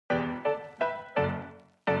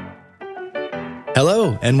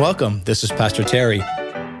Hello and welcome. This is Pastor Terry,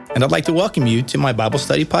 and I'd like to welcome you to my Bible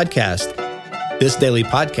study podcast. This daily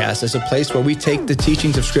podcast is a place where we take the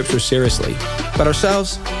teachings of Scripture seriously, but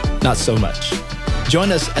ourselves, not so much.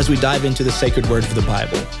 Join us as we dive into the sacred word of the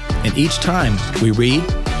Bible, and each time we read,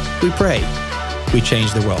 we pray, we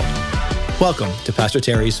change the world. Welcome to Pastor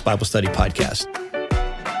Terry's Bible Study Podcast.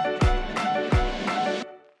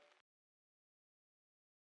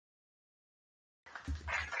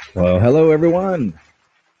 Well, hello, everyone.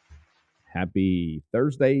 Happy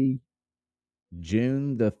Thursday,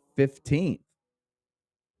 June the 15th.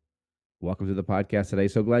 Welcome to the podcast today.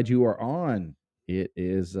 So glad you are on. It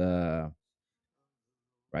is right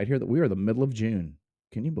here that we are the middle of June.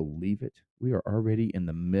 Can you believe it? We are already in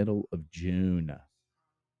the middle of June.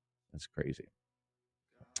 That's crazy.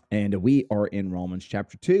 And we are in Romans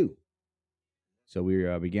chapter 2. So we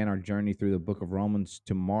began our journey through the book of Romans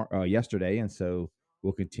yesterday, and so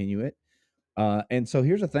we'll continue it. And so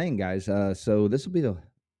here's the thing, guys. So this will be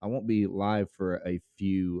I won't be live for a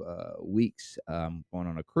few weeks going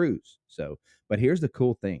on a cruise. But here's the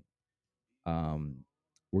cool thing.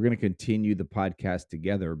 We're going to continue the podcast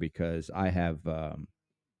together because I have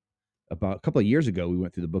about a couple of years ago, we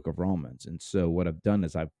went through the book of Romans. And so what I've done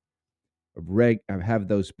is I have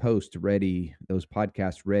those posts ready, those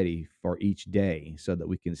podcasts ready for each day so that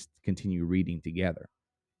we can continue reading together.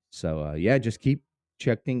 So just keep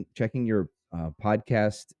checking your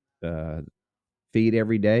podcast feed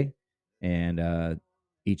every day, and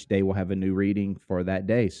each day we'll have a new reading for that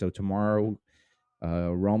day. So tomorrow,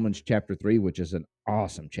 Romans chapter 3, which is an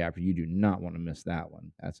awesome chapter. You do not want to miss that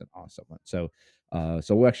one. That's an awesome one. So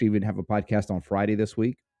we'll actually even have a podcast on Friday this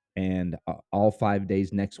week and all 5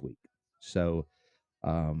 days next week. So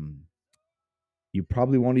you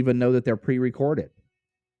probably won't even know that they're pre-recorded.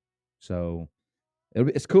 So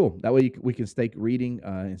it's cool. That way we can stay reading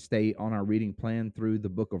and stay on our reading plan through the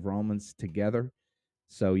book of Romans together.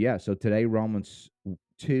 So today Romans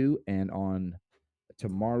 2, and on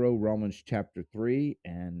tomorrow Romans chapter 3,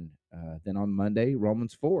 and then on Monday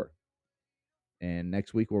Romans 4, and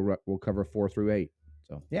next week we'll cover 4 through 8.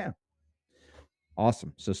 So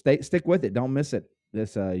awesome. So stick with it. Don't miss it.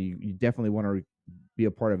 This you definitely want to be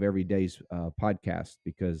a part of every day's podcast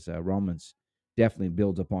because Romans definitely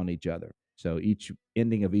builds upon each other. So each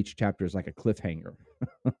ending of each chapter is like a cliffhanger.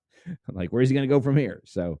 Like, where's he going to go from here?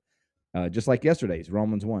 So just like yesterday's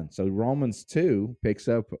Romans 1. So Romans 2 picks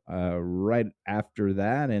up right after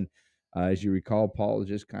that. And as you recall, Paul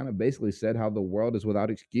just kind of basically said how the world is without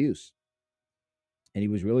excuse. And he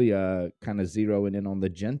was really kind of zeroing in on the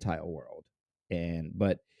Gentile world.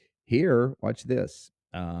 But here, watch this.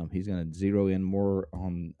 He's going to zero in more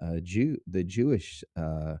on the Jewish,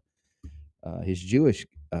 his Jewish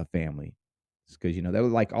family, because they were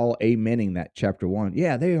like all amening that chapter 1.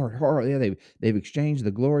 Yeah, they are horrible. Yeah, they've exchanged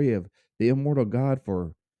the glory of the immortal God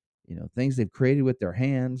for things they've created with their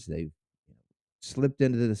hands. They've slipped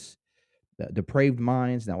into this depraved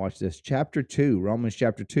minds. Now watch this. Chapter 2, Romans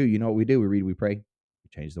chapter 2. You know what we do? We read, we pray, we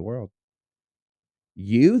change the world.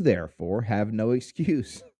 You therefore have no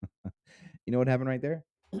excuse. You know what happened right there?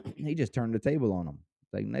 He just turned the table on them.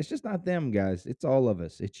 Like, it's just not them, guys. It's all of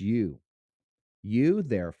us. It's you. You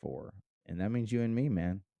therefore, and that means you and me,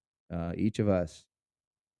 man. Each of us,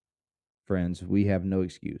 friends, we have no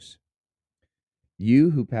excuse. You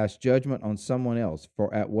who pass judgment on someone else,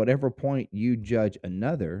 for at whatever point you judge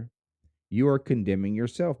another, you are condemning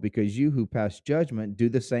yourself, because you who pass judgment do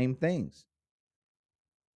the same things.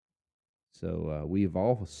 So we've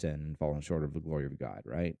all sinned and fallen short of the glory of God,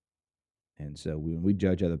 right? And so when we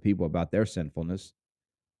judge other people about their sinfulness,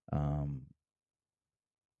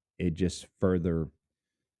 it just further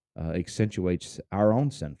accentuates our own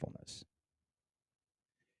sinfulness.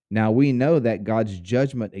 Now we know that God's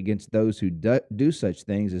judgment against those who do such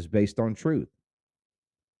things is based on truth.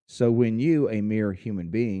 So when you, a mere human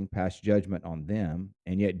being, pass judgment on them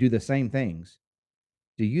and yet do the same things,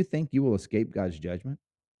 do you think you will escape God's judgment?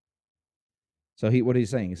 So what he's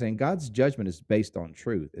saying? He's saying God's judgment is based on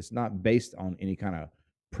truth. It's not based on any kind of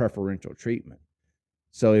preferential treatment.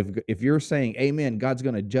 So if you're saying, amen, God's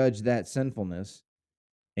going to judge that sinfulness,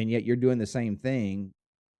 and yet you're doing the same thing,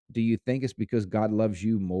 do you think it's because God loves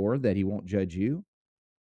you more that he won't judge you?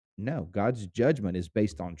 No, God's judgment is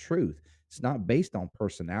based on truth. It's not based on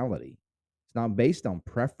personality. It's not based on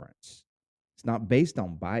preference. It's not based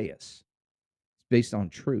on bias. It's based on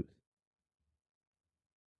truth.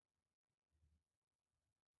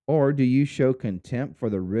 Or do you show contempt for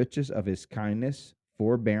the riches of his kindness,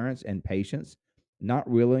 forbearance, and patience, not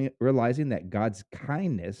really realizing that God's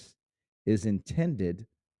kindness is intended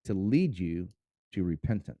to lead you to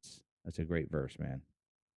repentance? That's a great verse, man.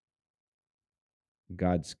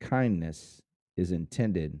 God's kindness is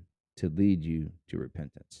intended to lead you to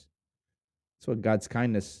repentance. That's what God's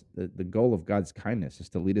kindness, the goal of God's kindness is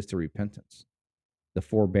to lead us to repentance. The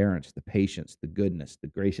forbearance, the patience, the goodness, the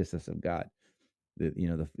graciousness of God.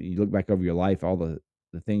 You look back over your life, all the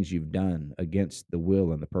things you've done against the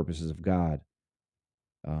will and the purposes of God,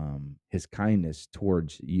 his kindness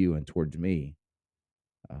towards you and towards me,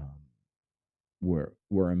 um,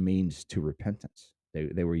 were a means to repentance.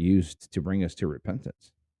 They were used to bring us to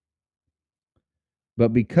repentance.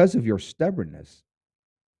 But because of your stubbornness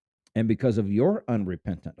and because of your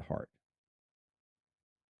unrepentant heart,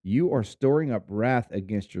 you are storing up wrath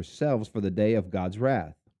against yourselves for the day of God's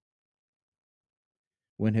wrath,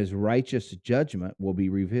 when his righteous judgment will be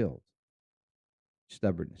revealed.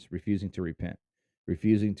 Stubbornness, refusing to repent,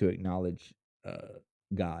 refusing to acknowledge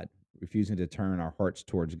God, refusing to turn our hearts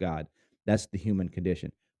towards God. That's the human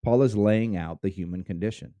condition. Paul is laying out the human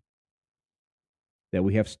condition, that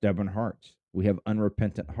we have stubborn hearts, we have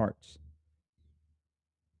unrepentant hearts.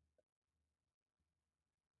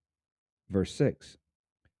 Verse 6,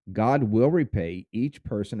 God will repay each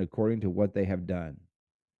person according to what they have done.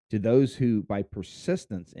 To those who, by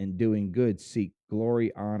persistence in doing good, seek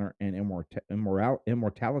glory, honor, and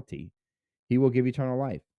immortality, he will give eternal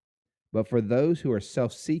life. But for those who are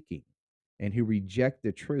self-seeking and who reject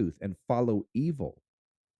the truth and follow evil,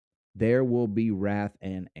 there will be wrath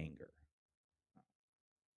and anger.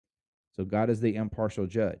 So God is the impartial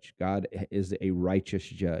judge. God is a righteous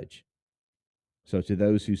judge. So to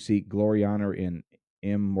those who seek glory, honor, and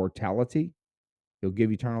immortality, he'll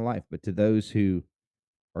give eternal life. But to those who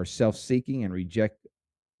are self-seeking and reject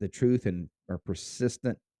the truth and are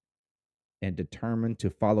persistent and determined to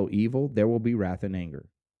follow evil, there will be wrath and anger.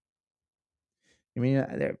 I mean,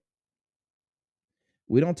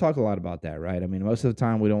 we don't talk a lot about that, right? I mean, most of the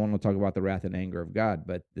time we don't want to talk about the wrath and anger of God,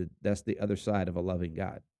 but that's the other side of a loving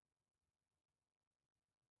God.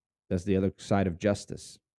 That's the other side of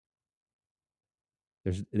justice.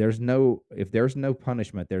 If there's no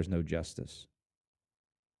punishment, there's no justice.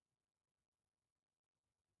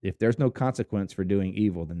 If there's no consequence for doing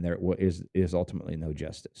evil, then there is ultimately no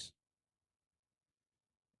justice.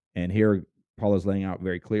 And here Paul is laying out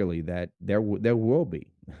very clearly that there will be.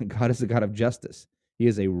 God is a God of justice. He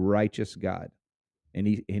is a righteous God, and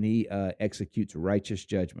he executes righteous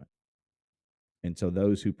judgment. And so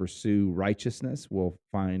those who pursue righteousness will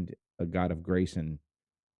find a God of grace and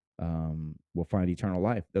will find eternal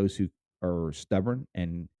life. Those who are stubborn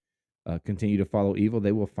and continue to follow evil,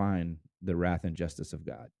 they will find the wrath and justice of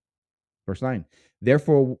God. Verse 9,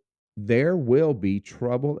 therefore there will be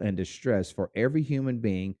trouble and distress for every human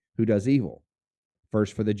being who does evil,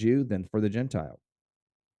 first for the Jew, then for the Gentile.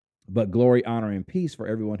 But glory, honor, and peace for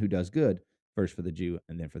everyone who does good, first for the Jew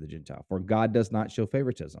and then for the Gentile. For God does not show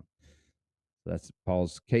favoritism. That's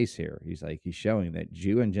Paul's case here. He's showing that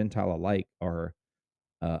Jew and Gentile alike are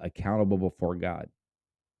accountable before God.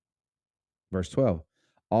 Verse 12,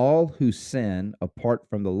 all who sin apart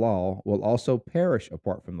from the law will also perish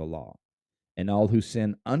apart from the law, and all who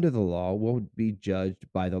sin under the law will be judged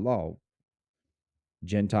by the law.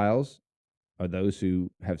 Gentiles are those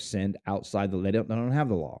who have sinned outside they don't have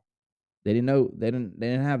the law. They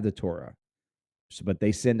didn't have the Torah, but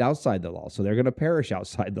they sinned outside the law, so they're going to perish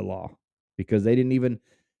outside the law because they didn't even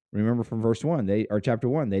remember from verse 1. Chapter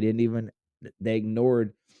 1. They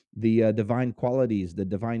ignored the divine qualities, the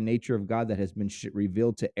divine nature of God that has been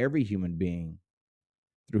revealed to every human being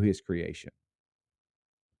through His creation.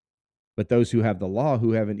 But those who have the law,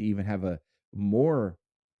 who haven't even have a more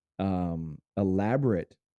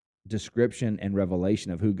elaborate description and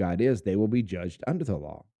revelation of who God is, they will be judged under the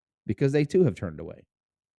law because they too have turned away.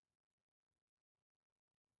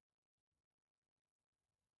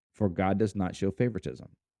 For God does not show favoritism.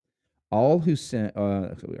 All who sin,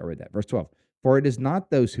 I read that, verse 12. For it is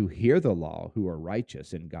not those who hear the law who are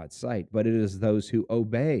righteous in God's sight, but it is those who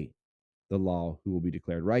obey the law who will be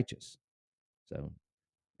declared righteous. So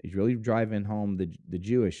he's really driving home the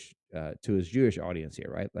Jewish to his Jewish audience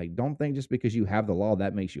here, right? Like, don't think just because you have the law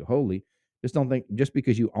that makes you holy. Just don't think just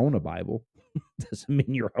because you own a Bible doesn't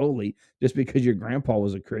mean you're holy. Just because your grandpa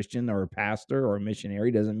was a Christian or a pastor or a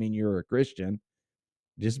missionary doesn't mean you're a Christian.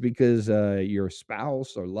 Just because your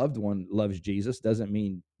spouse or loved one loves Jesus doesn't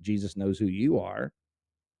mean Jesus knows who you are.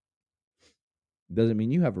 Doesn't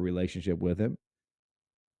mean you have a relationship with him.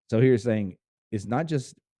 So here's saying it's not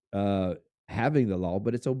just having the law,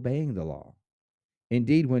 but it's obeying the law.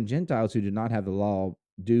 Indeed, when Gentiles who do not have the law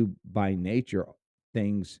do by nature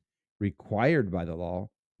things required by the law,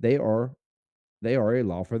 they are a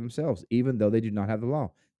law for themselves, even though they do not have the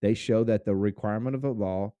law. They show that the requirement of the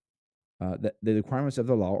law, that the requirements of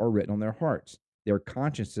the law are written on their hearts. Their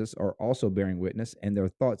consciences are also bearing witness, and their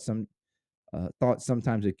thoughts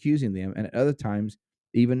sometimes accusing them, and at other times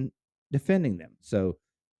even defending them. So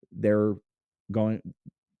they're going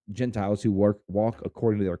Gentiles who walk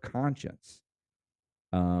according to their conscience,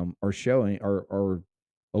 are showing are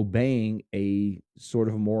obeying a sort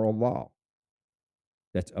of moral law.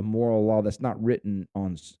 That's a moral law that's not written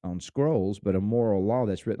on scrolls, but a moral law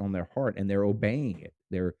that's written on their heart, and they're obeying it.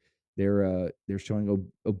 They're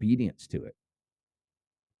showing obedience to it.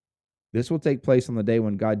 This will take place on the day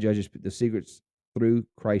when God judges the secrets through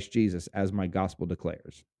Christ Jesus, as my gospel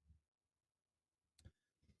declares.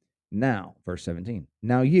 Now, verse 17.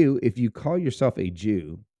 Now you, if you call yourself a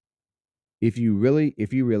Jew, if you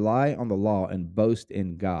rely on the law and boast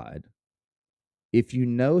in God, if you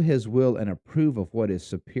know his will and approve of what is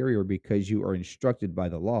superior because you are instructed by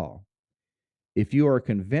the law, if you are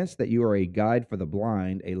convinced that you are a guide for the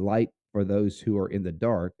blind, a light for those who are in the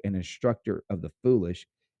dark, an instructor of the foolish,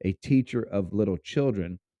 a teacher of little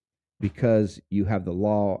children, because you have in the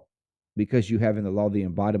law the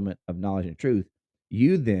embodiment of knowledge and truth,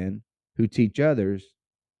 you then who teach others,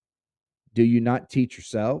 do you not teach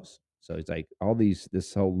yourselves? So it's like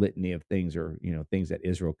this whole litany of things are, things that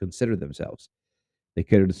Israel considered themselves. They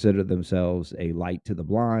could consider themselves a light to the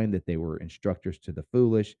blind, that they were instructors to the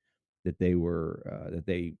foolish, that they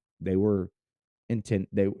were intent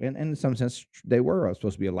they and in some sense they were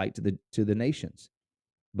supposed to be a light to the nations.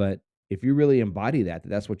 But if you really embody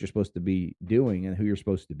that's what you're supposed to be doing and who you're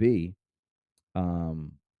supposed to be,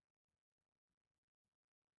 um,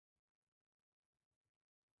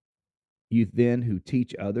 you then who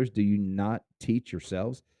teach others, do you not teach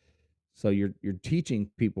yourselves? So you're teaching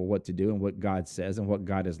people what to do and what God says and what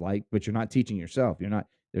God is like, but you're not teaching yourself. You're not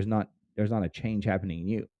there's not a change happening in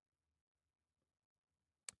you.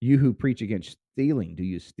 You who preach against stealing, do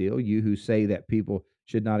you steal? You who say that people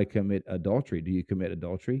should not commit adultery, do you commit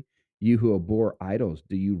adultery? You who abhor idols,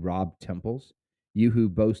 do you rob temples? You who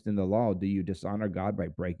boast in the law, do you dishonor God by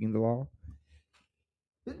breaking the law?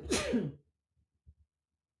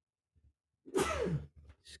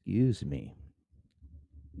 Excuse me.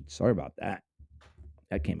 Sorry about that.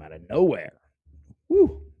 That came out of nowhere.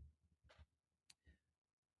 Woo.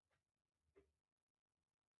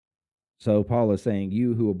 So Paul is saying,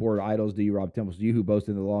 you who abhor idols, do you rob temples? You who boast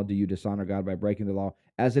in the law, do you dishonor God by breaking the law?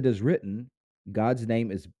 As it is written, God's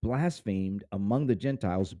name is blasphemed among the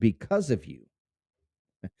Gentiles because of you.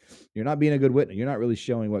 You're not being a good witness. You're not really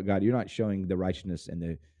showing you're not showing the righteousness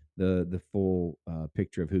and the full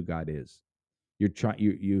picture of who God is. You're trying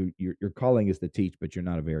your calling is to teach, but you're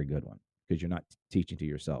not a very good one because you're not teaching to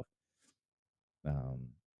yourself.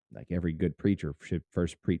 Like every good preacher should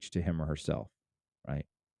first preach to him or herself, right?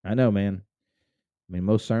 I know, man. I mean,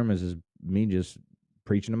 most sermons is me just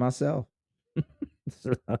preaching to myself.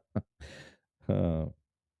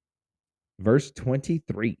 Verse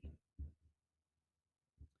 23.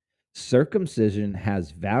 Circumcision has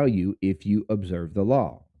value if you observe the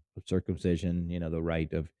law. Circumcision, the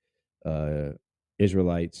right of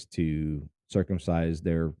Israelites to circumcise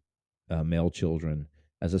their male children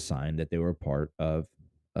as a sign that they were part of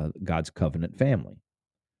God's covenant family.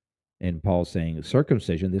 And Paul's saying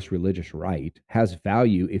circumcision, this religious rite, has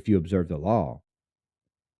value if you observe the law.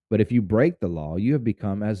 But if you break the law, you have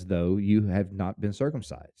become as though you have not been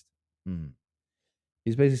circumcised.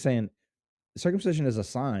 He's basically saying circumcision is a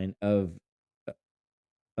sign of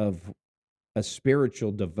a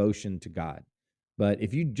spiritual devotion to God. But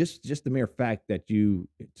if you just the mere fact that to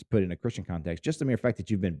put in a Christian context, just the mere fact that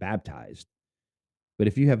you've been baptized, but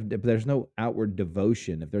if there's no outward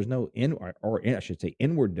devotion, if there's no I should say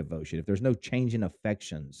inward devotion, if there's no change in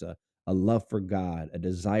affections, a love for God, a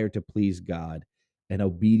desire to please God, an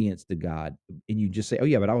obedience to God, and you just say, "Oh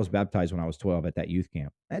yeah, but I was baptized when I was 12 at that youth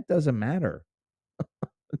camp," that doesn't matter.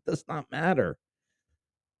 It does not matter.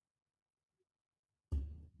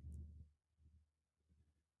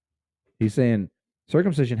 He's saying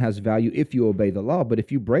circumcision has value if you obey the law, but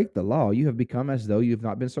if you break the law, you have become as though you have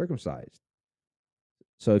not been circumcised.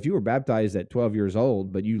 So if you were baptized at 12 years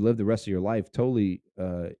old, but you lived the rest of your life totally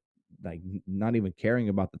like not even caring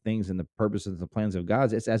about the things and the purposes and the plans of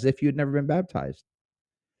God, it's as if you had never been baptized.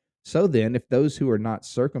 So then, if those who are not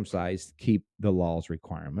circumcised keep the law's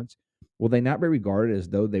requirements, will they not be regarded as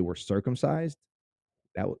though they were circumcised?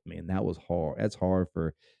 That was hard. That's hard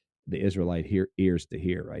for the Israelite ears to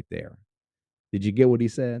hear right there. Did you get what he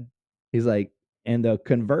said? He's like, and the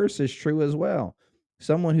converse is true as well.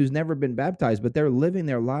 someone who's never been baptized, but they're living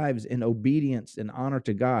their lives in obedience and honor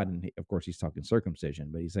to God. And of course, he's talking circumcision,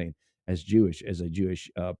 but he's saying as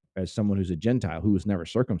as someone who's a Gentile who was never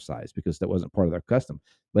circumcised because that wasn't part of their custom,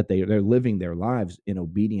 but they're living their lives in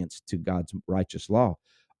obedience to God's righteous law.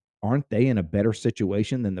 Aren't they in a better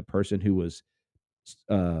situation than the person who was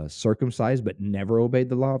circumcised but never obeyed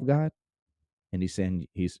the law of God? And he's saying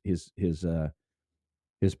his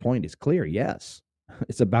point is clear. Yes,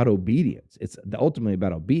 it's about obedience. It's ultimately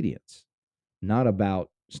about obedience, not about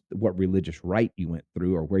what religious rite you went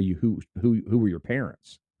through or where you who were your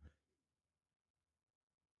parents.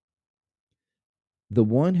 The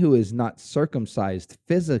one who is not circumcised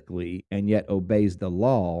physically and yet obeys the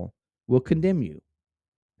law will condemn you,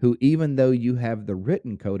 who even though you have the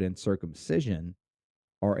written code and circumcision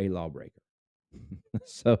are a lawbreaker.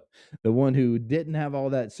 So the one who didn't have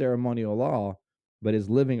all that ceremonial law but is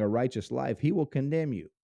living a righteous life, he will condemn you,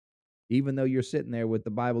 even though you're sitting there with the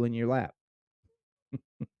Bible in your lap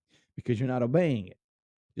because you're not obeying it.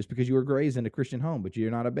 Just because you were raised in a Christian home, but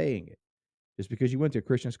you're not obeying it. Just because you went to a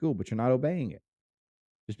Christian school, but you're not obeying it.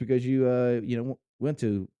 Just because you went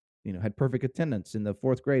to had perfect attendance in the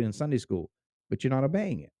 4th grade in Sunday school, but you're not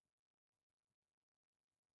obeying it.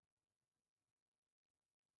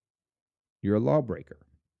 You're a lawbreaker.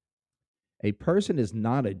 A person is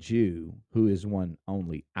not a Jew who is one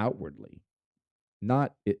only outwardly.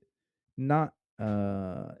 Not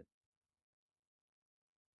uh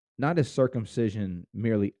not is circumcision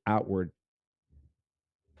merely outward,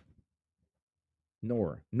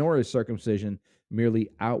 nor is circumcision merely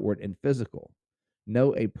outward and physical.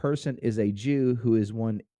 No, a person is a Jew who is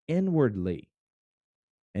one inwardly,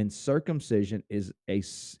 and circumcision is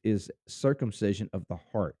circumcision of the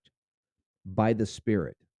heart by the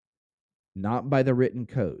Spirit, not by the written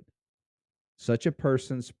code. Such a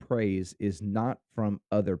person's praise is not from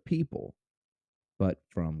other people, but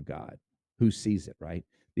from God, who sees it, right?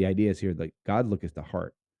 The idea is here that God looks at the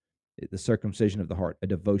heart, the circumcision of the heart, a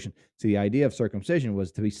devotion. So the idea of circumcision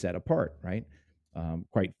was to be set apart, right?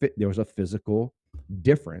 There was a physical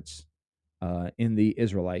difference in the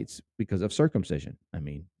Israelites because of circumcision. I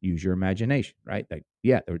mean, use your imagination, right? Like,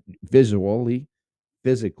 yeah, physically,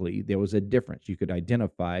 there was a difference. You could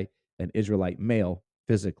identify an Israelite male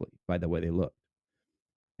physically by the way they looked.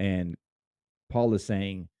 And Paul is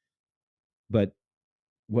saying, but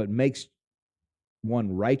what makes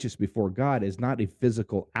one righteous before God is not a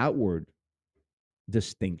physical outward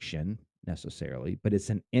distinction necessarily, but it's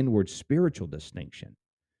an inward spiritual distinction,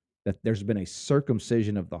 that there's been a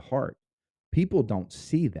circumcision of the heart. People don't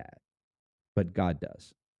see that, but God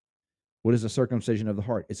does. What is a circumcision of the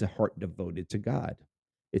heart? It's a heart devoted to God.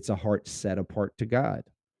 It's a heart set apart to God.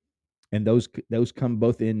 And those come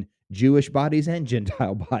both in Jewish bodies and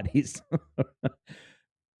Gentile bodies.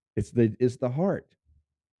 It's the heart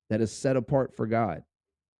that is set apart for God.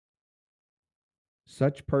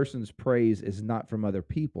 Such person's praise is not from other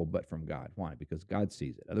people, but from God. Why? Because God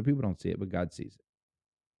sees it. Other people don't see it, but God sees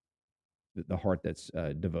it. The heart that's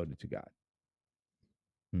devoted to God.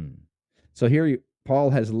 So here Paul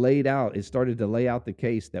has started to lay out the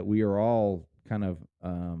case that we are all kind of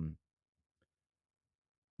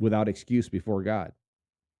without excuse before God.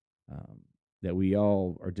 That we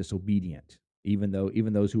all are disobedient, even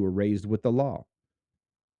those who were raised with the law.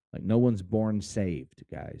 Like, no one's born saved,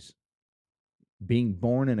 guys. Being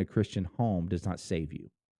born in a Christian home does not save you.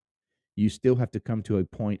 You still have to come to a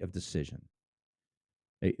point of decision.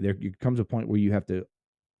 There comes a point where you have to,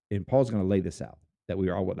 and Paul's going to lay this out, that we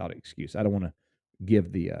are all without excuse. I don't want to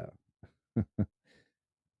give the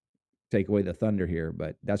take away the thunder here,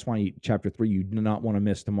 but that's why chapter 3 you do not want to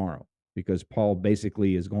miss tomorrow, because Paul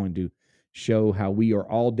basically is going to show how we are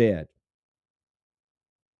all dead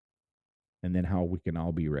and then how we can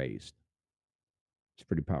all be raised. It's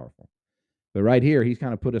pretty powerful. But right here, he's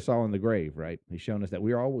kind of put us all in the grave, right? He's shown us that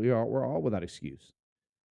we're all without excuse.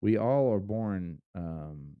 We all are born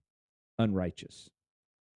unrighteous.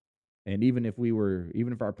 And even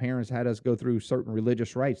if our parents had us go through certain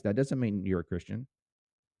religious rites, that doesn't mean you're a Christian.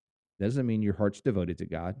 That doesn't mean your heart's devoted to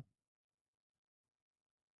God.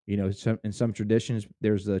 In some traditions,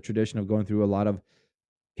 there's a tradition of going through a lot of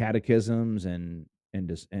catechisms and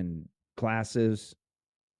classes,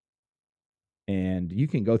 and you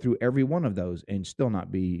can go through every one of those and still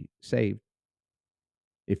not be saved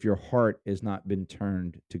if your heart has not been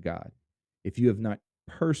turned to God, if you have not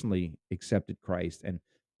personally accepted Christ and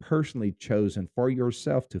personally chosen for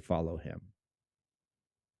yourself to follow him.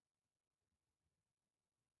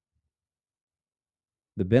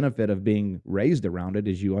 The benefit of being raised around it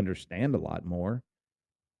is you understand a lot more,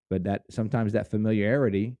 but that sometimes that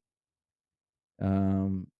familiarity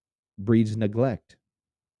breeds neglect.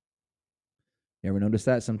 You ever notice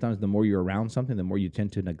that? Sometimes the more you're around something, the more you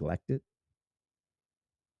tend to neglect it.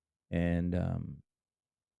 And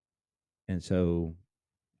so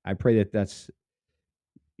I pray that that's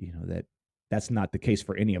not the case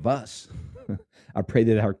for any of us. I pray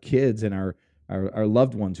that our kids and our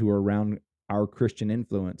loved ones who are around our Christian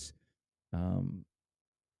influence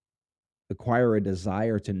acquire a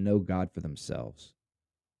desire to know God for themselves,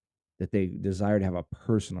 that they desire to have a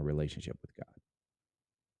personal relationship with God.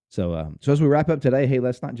 So, so as we wrap up today, hey,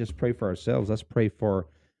 let's not just pray for ourselves. Let's pray for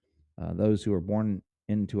those who are born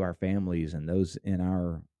into our families and those in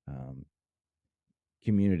our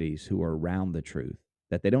communities who are around the truth,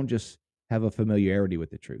 that they don't just have a familiarity with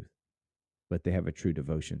the truth, but they have a true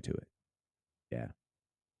devotion to it. Yeah.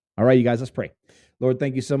 All right, you guys, let's pray. Lord,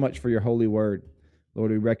 thank you so much for your holy word.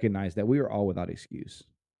 Lord, we recognize that we are all without excuse.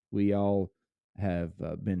 We all have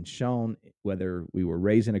been shown, whether we were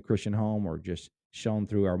raised in a Christian home or just shown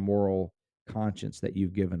through our moral conscience that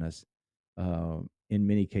you've given us, in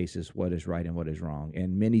many cases, what is right and what is wrong.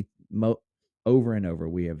 And over and over,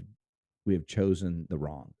 we have chosen the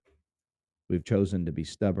wrong. We've chosen to be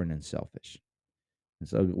stubborn and selfish. And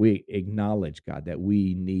so we acknowledge, God, that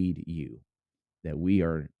we need you, that we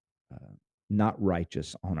are not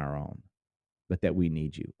righteous on our own, but that we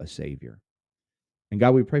need you, a Savior. And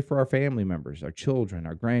God, we pray for our family members, our children,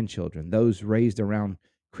 our grandchildren, those raised around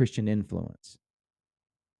Christian influence.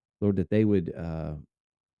 Lord, that they would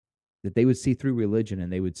see through religion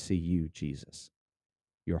and they would see you, Jesus,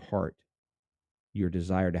 your heart, your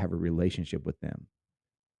desire to have a relationship with them,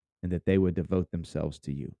 and that they would devote themselves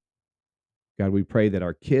to you. God, we pray that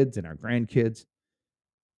our kids and our grandkids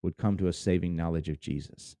would come to a saving knowledge of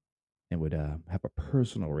Jesus and would have a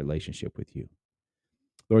personal relationship with you.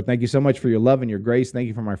 Lord, thank you so much for your love and your grace. Thank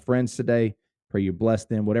you for my friends today. Pray you bless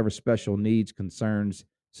them, whatever special needs, concerns,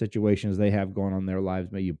 situations they have going on in their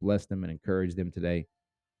lives. May you bless them and encourage them today.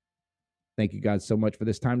 Thank you, God, so much for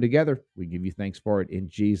this time together. We give you thanks for it in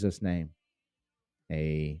Jesus' name.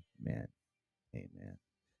 Amen. Amen.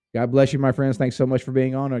 God bless you, my friends. Thanks so much for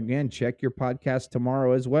being on. Again, check your podcast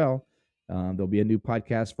tomorrow as well. There'll be a new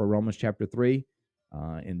podcast for Romans chapter 3.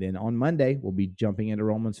 And then on Monday, we'll be jumping into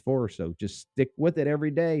Romans 4. So just stick with it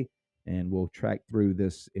every day, and we'll track through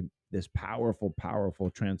this powerful, powerful,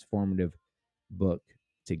 transformative book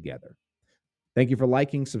together. Thank you for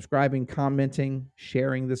liking, subscribing, commenting,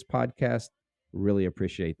 sharing this podcast. Really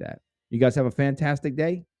appreciate that. You guys have a fantastic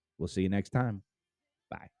day. We'll see you next time.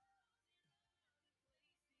 Bye.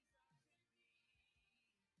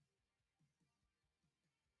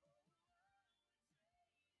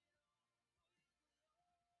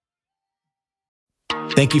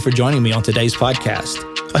 Thank you for joining me on today's podcast.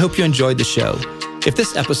 I hope you enjoyed the show. If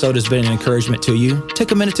this episode has been an encouragement to you,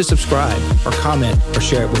 take a minute to subscribe or comment or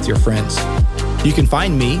share it with your friends. You can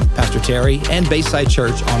find me, Pastor Terry, and Bayside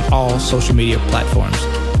Church on all social media platforms.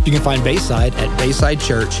 You can find Bayside at Bayside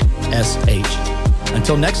Church SH.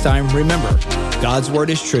 Until next time, remember, God's word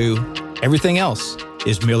is true. Everything else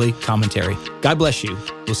is merely commentary. God bless you.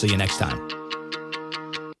 We'll see you next time.